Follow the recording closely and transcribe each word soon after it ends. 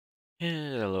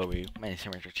Hello, my name is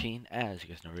Sam 13, as you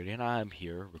guys know already, and I'm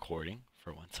here recording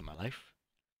for once in my life.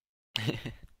 And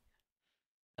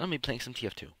I'm be playing some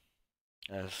TF2.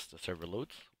 As the server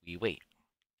loads, we wait.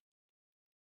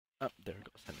 Oh, there we go.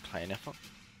 Send client info.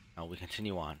 Now we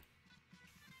continue on.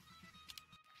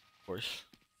 Of course,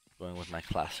 going with my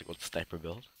classical sniper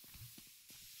build.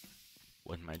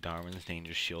 With my Darwin's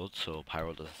Danger Shield, so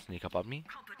Pyro doesn't sneak up on me.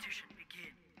 Competition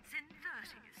begins in 30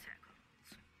 seconds.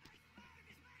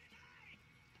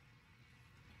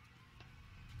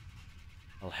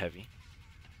 A little heavy.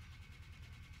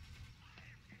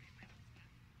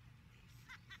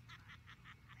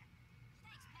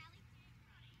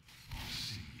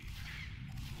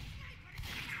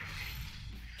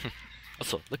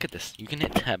 Also, look at this. You can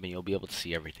hit tab and you'll be able to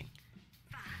see everything.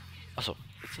 Also,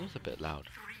 it seems a bit loud.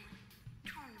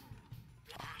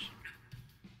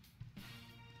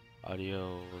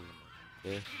 Audio,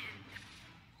 this.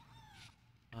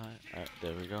 Alright,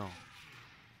 there we go.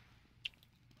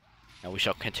 Now we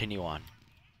shall continue on.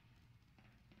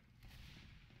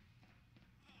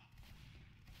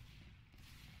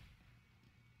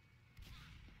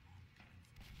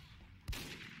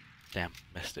 Damn,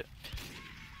 missed it.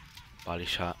 Body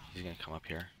shot. He's gonna come up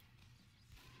here.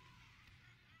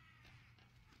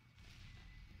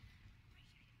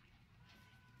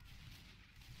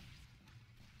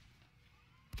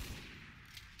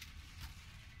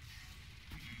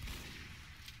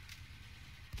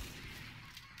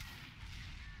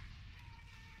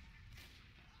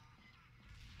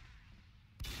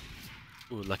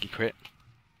 Ooh, lucky crit.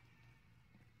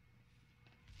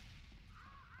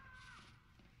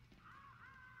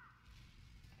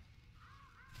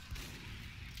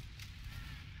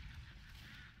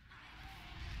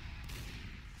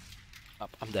 Oh,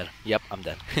 I'm dead. Yep, I'm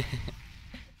dead.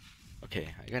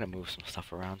 Okay, I gotta move some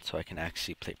stuff around so I can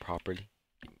actually play properly.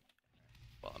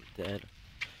 Well, I'm dead.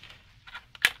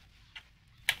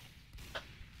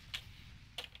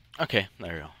 Okay,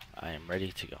 there we go. I am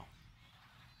ready to go.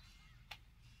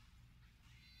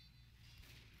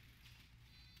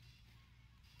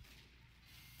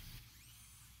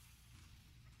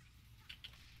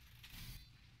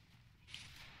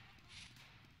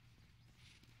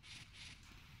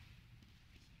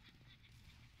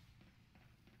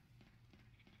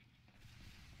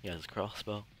 He has a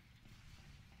crossbow.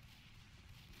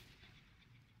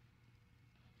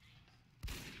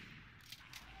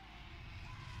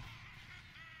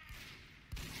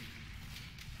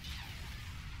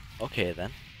 Okay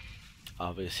then.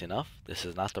 Obvious enough, this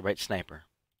is not the right sniper.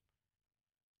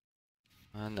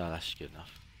 No, that's good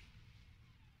enough.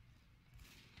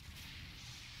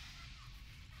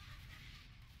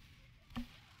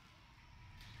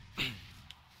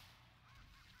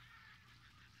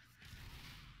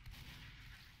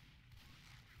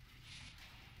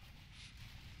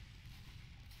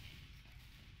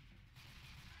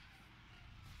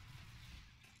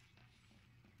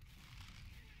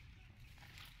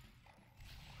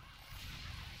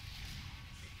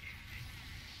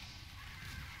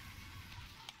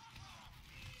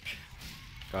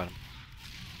 Got him.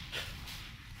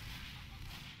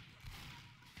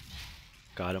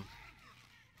 Got him.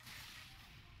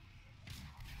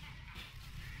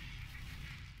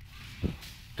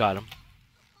 Got him.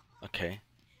 Okay.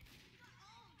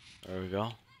 There we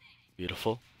go.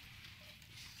 Beautiful.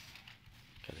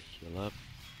 Gotta heal up.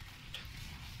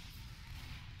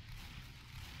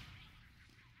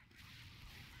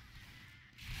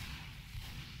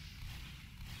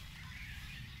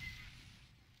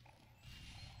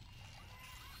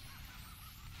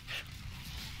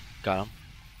 Got him.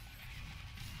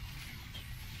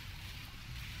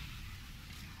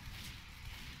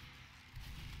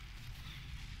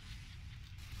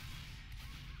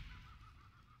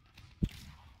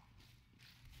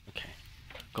 Okay.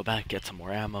 Go back, get some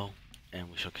more ammo,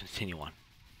 and we shall continue on.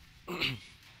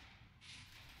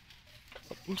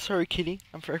 I'm sorry, kitty.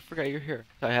 I forgot you're here.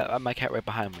 I have my cat right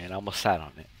behind me, and I almost sat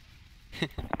on it.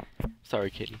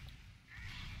 Sorry, kitty.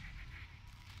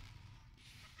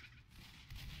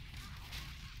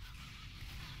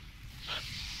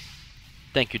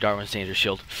 Thank you, Darwin's Danger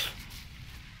Shield.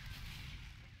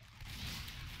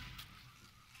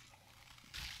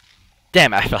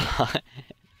 Damn, I fell.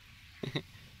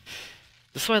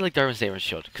 This is why I like Darwin's Danger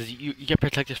Shield, because you get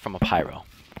protected from a pyro.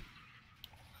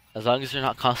 As long as they're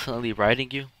not constantly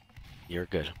riding you, you're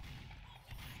good.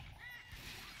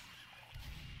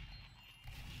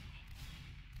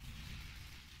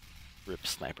 RIP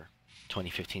Sniper.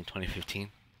 2015, 2015.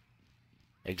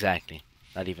 Exactly.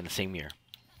 Not even the same year.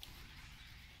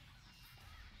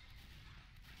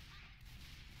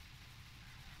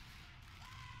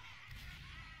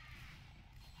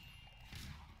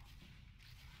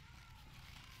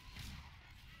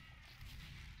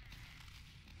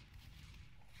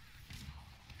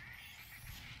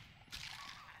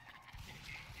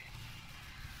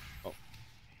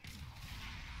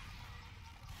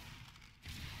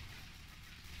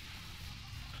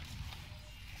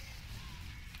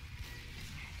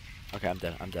 Okay, I'm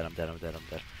dead. I'm dead. I'm dead. I'm dead. I'm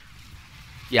dead.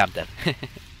 Yeah, I'm dead.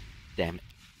 Damn it.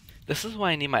 This is why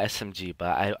I need my SMG,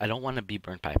 but I don't want to be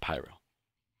burnt by pyro.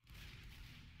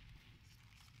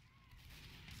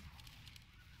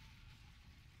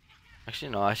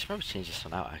 Actually, no. I should probably change this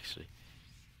one out. Actually,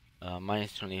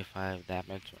 minus 25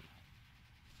 damage.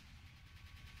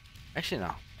 Actually,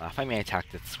 no. If I main attack,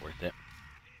 it's worth it.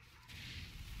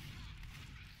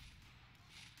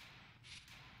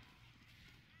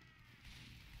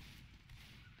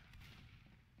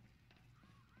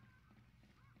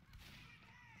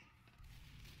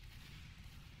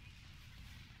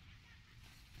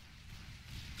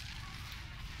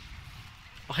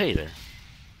 Oh, hey there.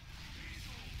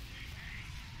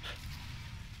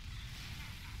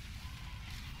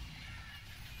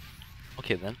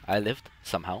 Okay then, I lived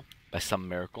somehow by some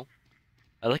miracle.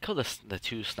 I like how the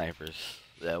two snipers.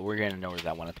 We're gonna know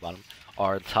that one at the bottom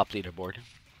are the top leaderboard.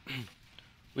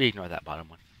 We ignore that bottom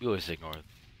one. We always ignore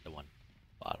the one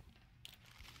bottom.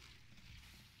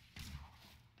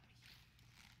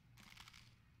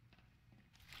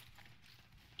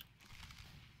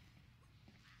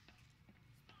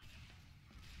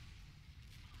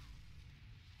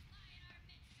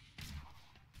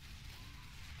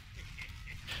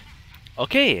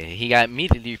 Okay, he got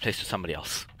immediately replaced with somebody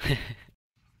else.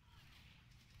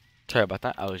 Sorry about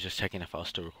that. I was just checking if I was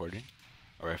still recording,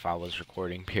 or if I was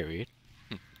recording. Period.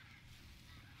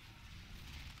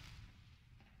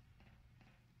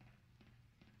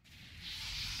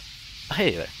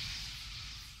 Hey there.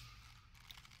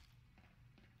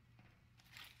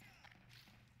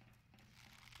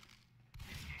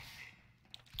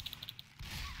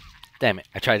 Damn it!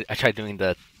 I tried doing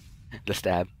the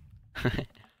stab.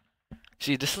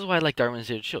 See, this is why I like Darwin's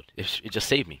Zero Shield. It just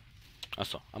saved me.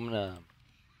 Also, I'm gonna.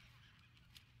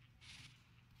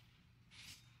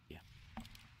 Yeah.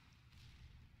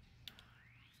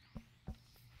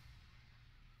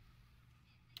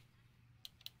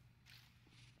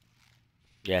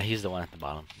 Yeah, he's the one at the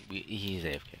bottom. He's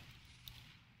AFK.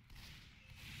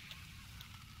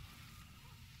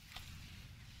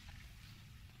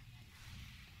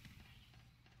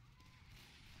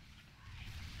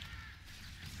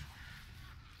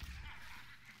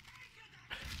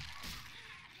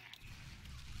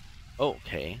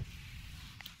 Okay.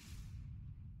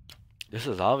 This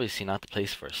is obviously not the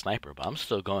place for a sniper, but I'm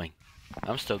still going.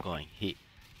 I'm still going.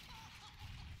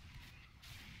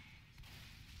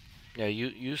 Yeah,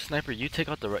 you sniper, you take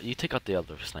out the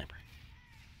other sniper.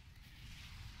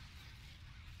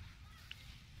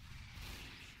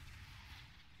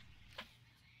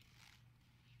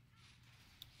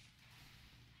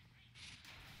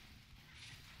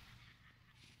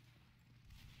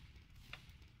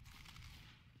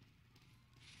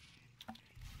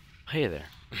 Hey there.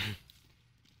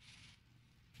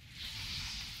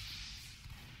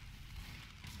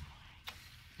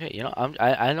 Hey,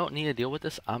 I don't need to deal with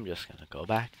this. I'm just gonna go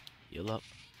back, heal up,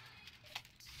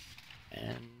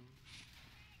 and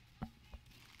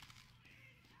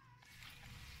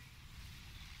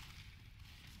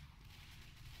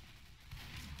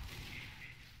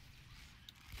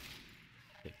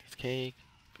take this cake.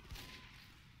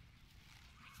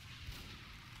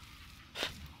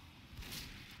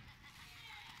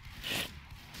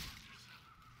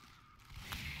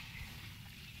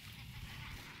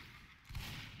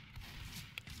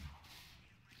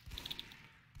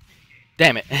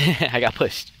 Damn it! I got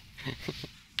pushed.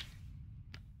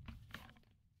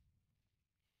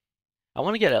 I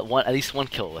want to get at least one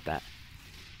kill with that.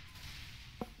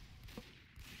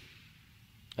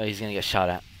 Oh, he's gonna get shot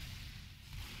at.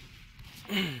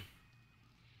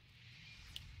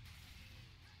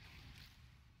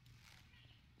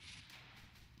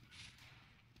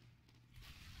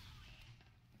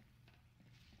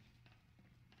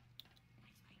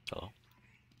 Oh.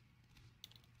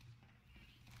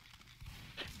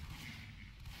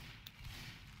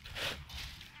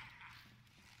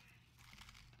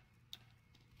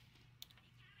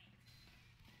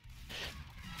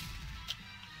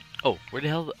 Oh, where the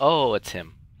hell? Oh, it's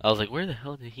him. I was like, where the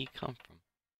hell did he come from?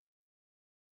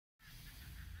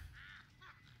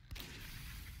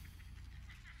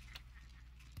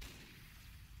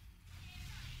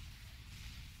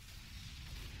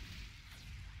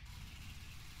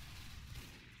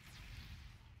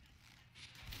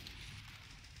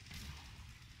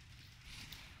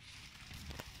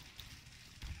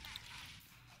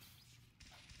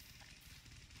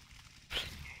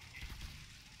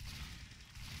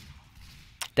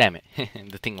 Damn it!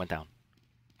 The thing went down.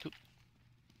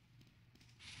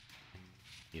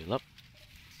 Heal up.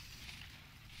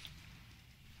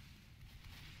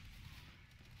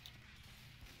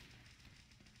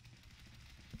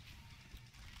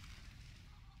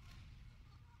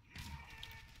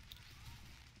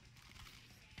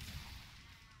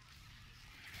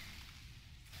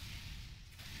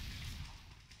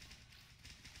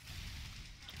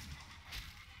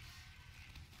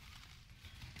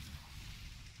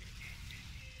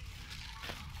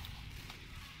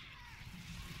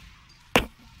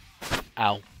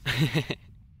 Ow.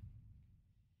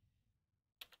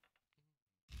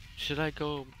 Should I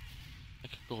go? I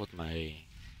could go with my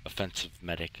offensive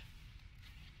medic.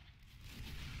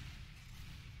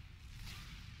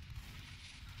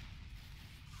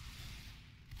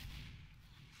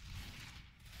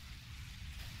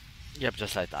 Yep,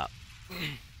 just like that.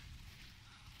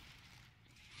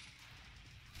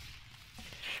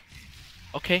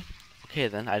 Okay. Okay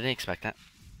then, I didn't expect that.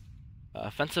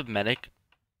 Offensive medic.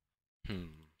 Hmm.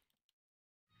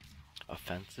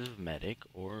 Offensive medic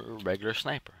or regular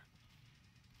sniper?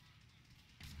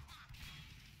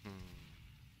 Hmm.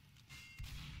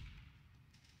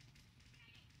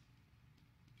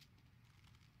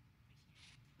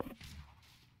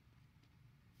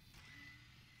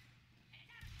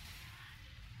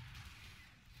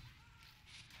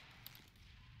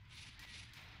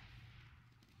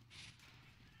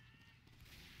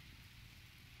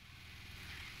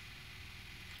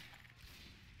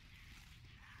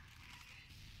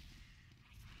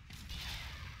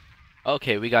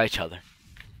 Okay, we got each other.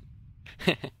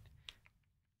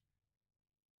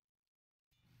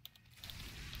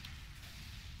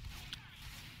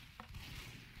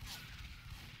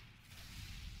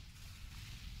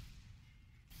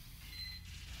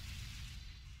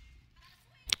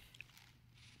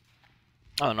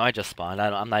 Oh no, I just spawned.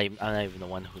 I'm not even the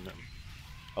one who.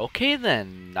 Okay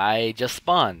then, I just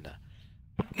spawned.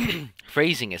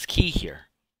 Phrasing is key here.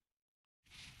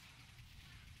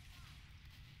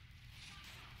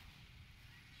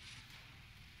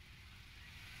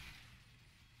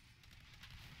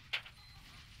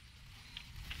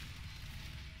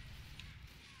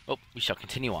 Oh, we shall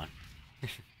continue on.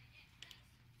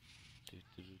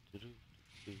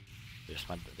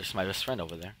 There's my best friend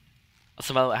over there.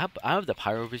 Also, by the way, I have the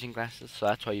pyro vision glasses, so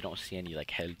that's why you don't see any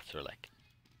like heads or like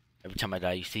every time I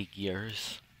die you see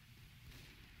gears.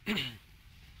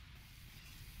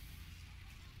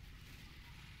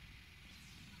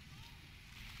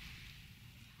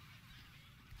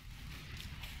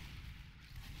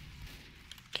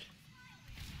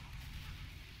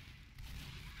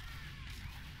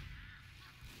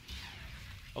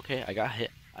 Okay, I got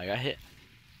hit. I got hit.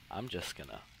 I'm just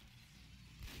gonna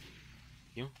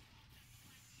you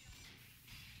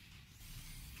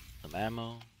some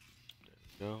ammo.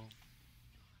 There we go.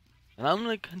 And I'm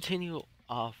gonna continue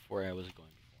off where I was going before.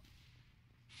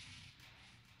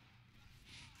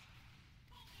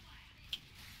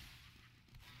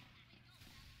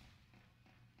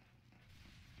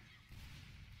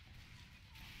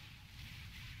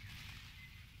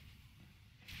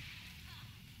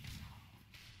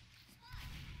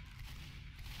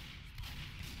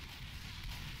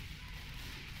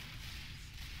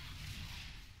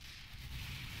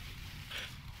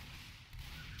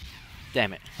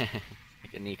 Damn it.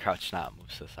 Like a knee crouch not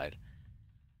moves to the side.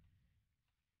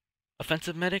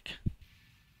 Offensive medic?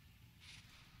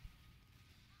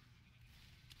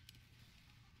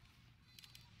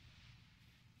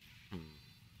 Hmm.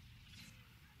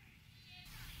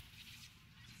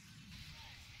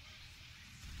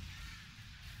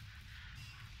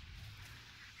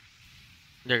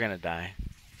 They're gonna die.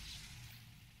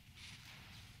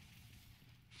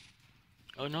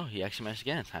 Oh no, he actually managed to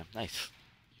get in time. Nice.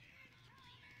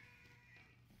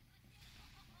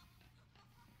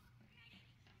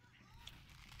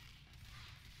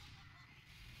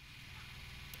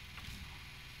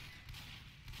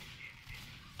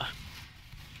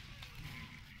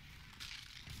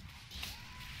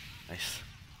 Nice.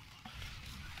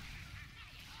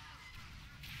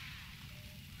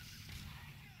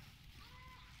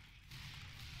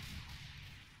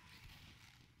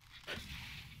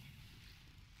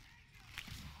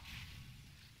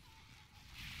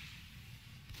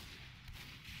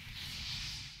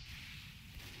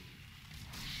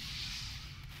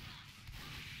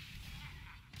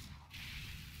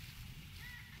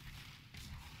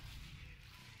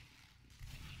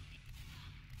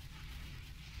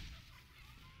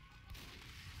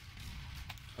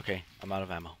 Okay, I'm out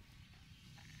of ammo.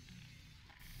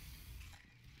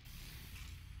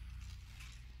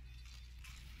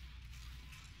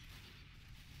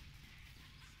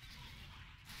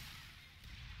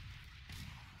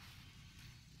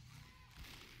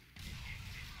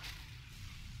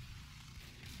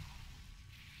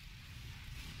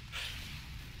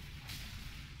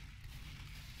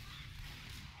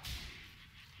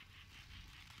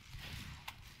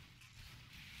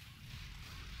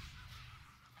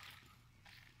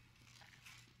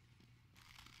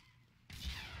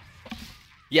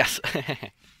 Yes!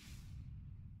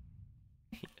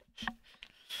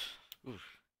 Oof.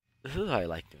 This is why I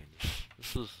like doing this.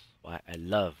 This is why I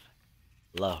love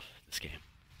this game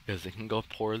because it can go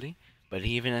poorly, but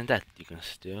even in that, you can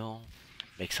still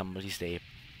make somebody's day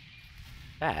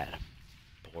bad.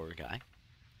 Poor guy.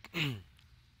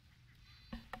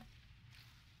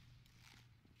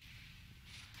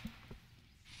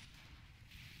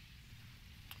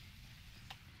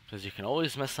 Because you can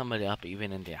always mess somebody up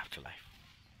even in the afterlife.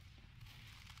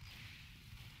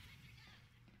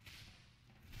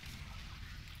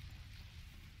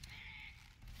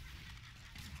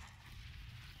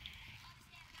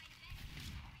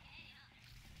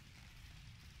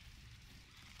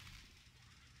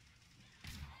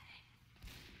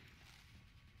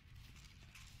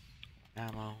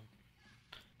 Ammo.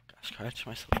 Gotta scratch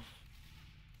myself.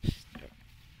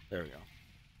 There we go.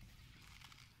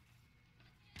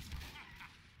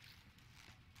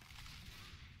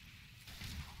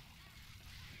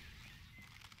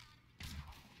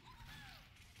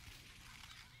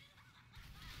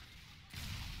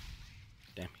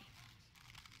 Damn.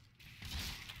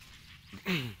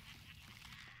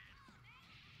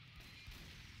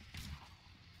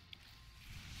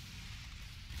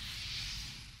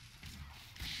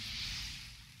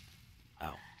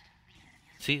 Ow.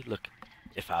 See, look.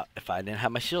 If I didn't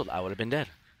have my shield, I would have been dead.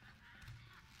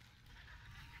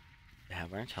 They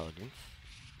have our intelligence.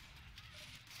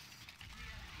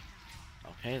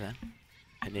 Okay then.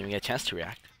 I didn't even get a chance to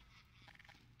react.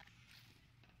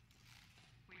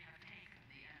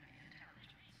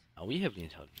 Oh, we have the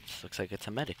intelligence. Looks like it's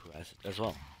a medic who has it as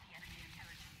well.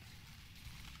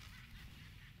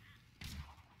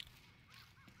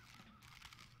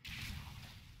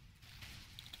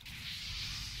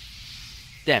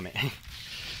 Damn it.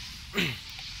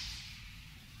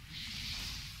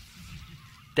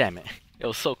 Damn it. It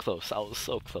was so close. I was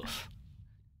so close.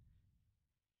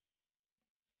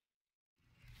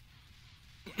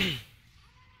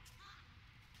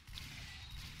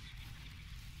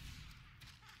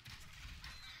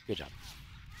 Good job.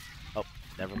 Oh,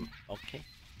 never. Okay.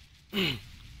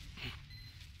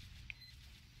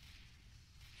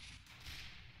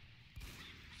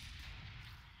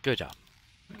 Good job.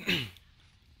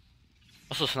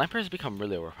 Also, snipers become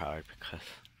really overpowered because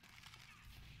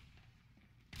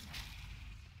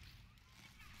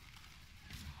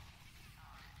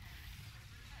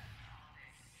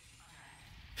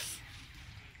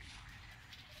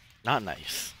not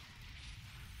nice.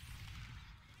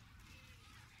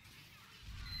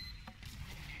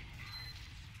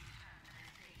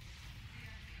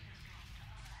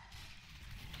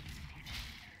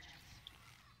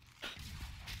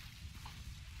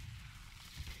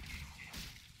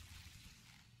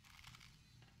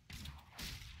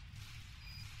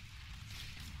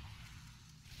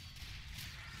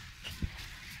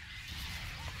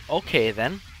 Okay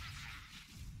then.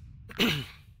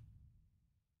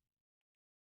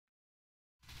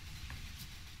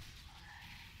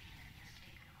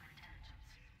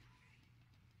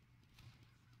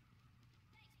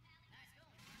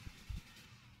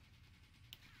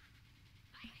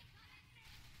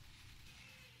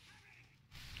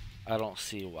 I don't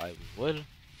see why we would.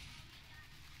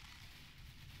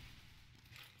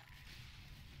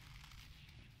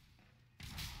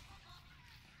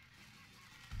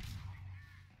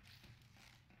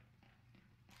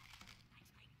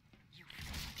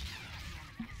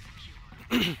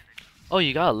 Oh,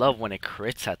 you gotta love when it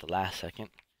crits at the last second.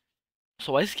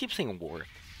 So why does it keep saying ward?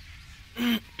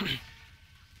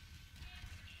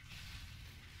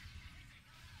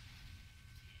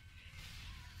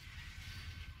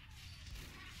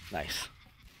 Nice.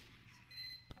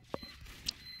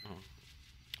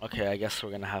 Okay, I guess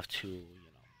we're gonna have to,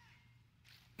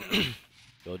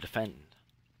 go defend.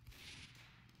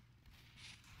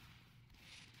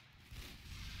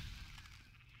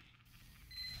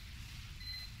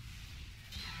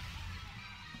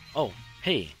 Oh,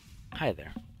 hey. Hi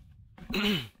there.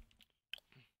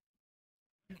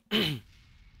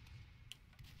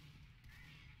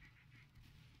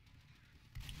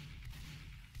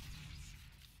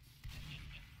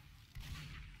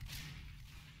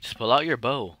 Just pull out your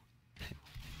bow.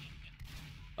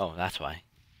 Oh, that's why.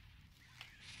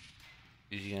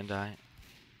 Is he gonna die?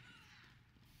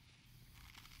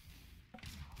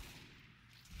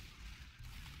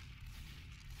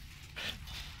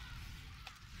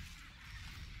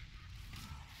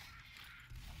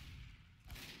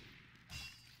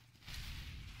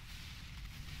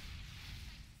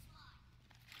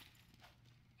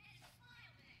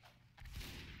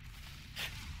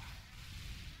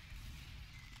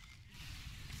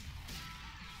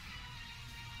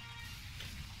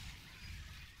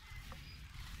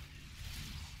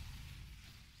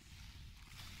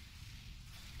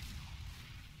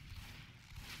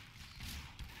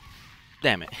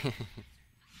 Damn it.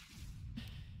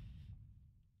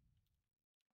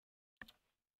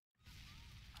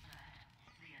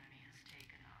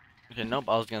 Okay, nope,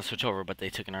 I was gonna switch over, but they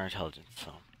took in our intelligence,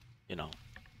 so, you know.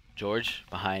 George,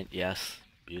 behind, yes,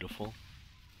 beautiful.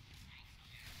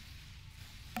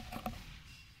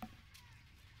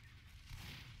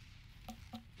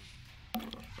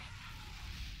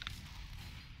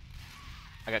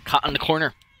 I got caught in the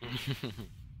corner.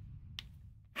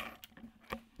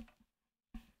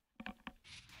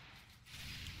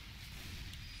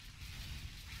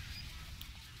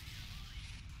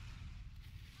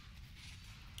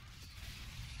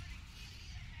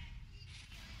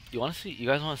 You wanna see, you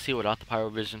guys wanna see without the pyro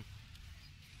vision?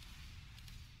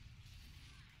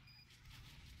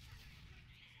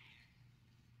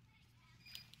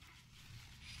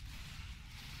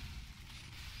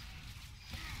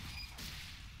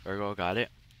 Virgo got it.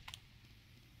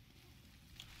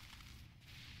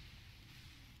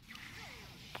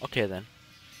 Okay then.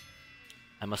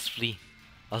 I must flee.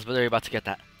 I was literally about to get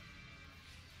that.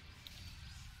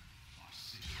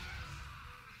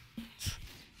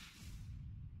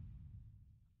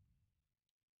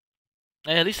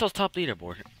 Hey, at least I was top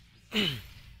leaderboard.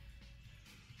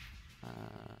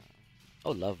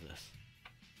 Oh, love this.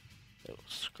 It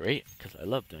was great, because I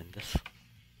love doing this.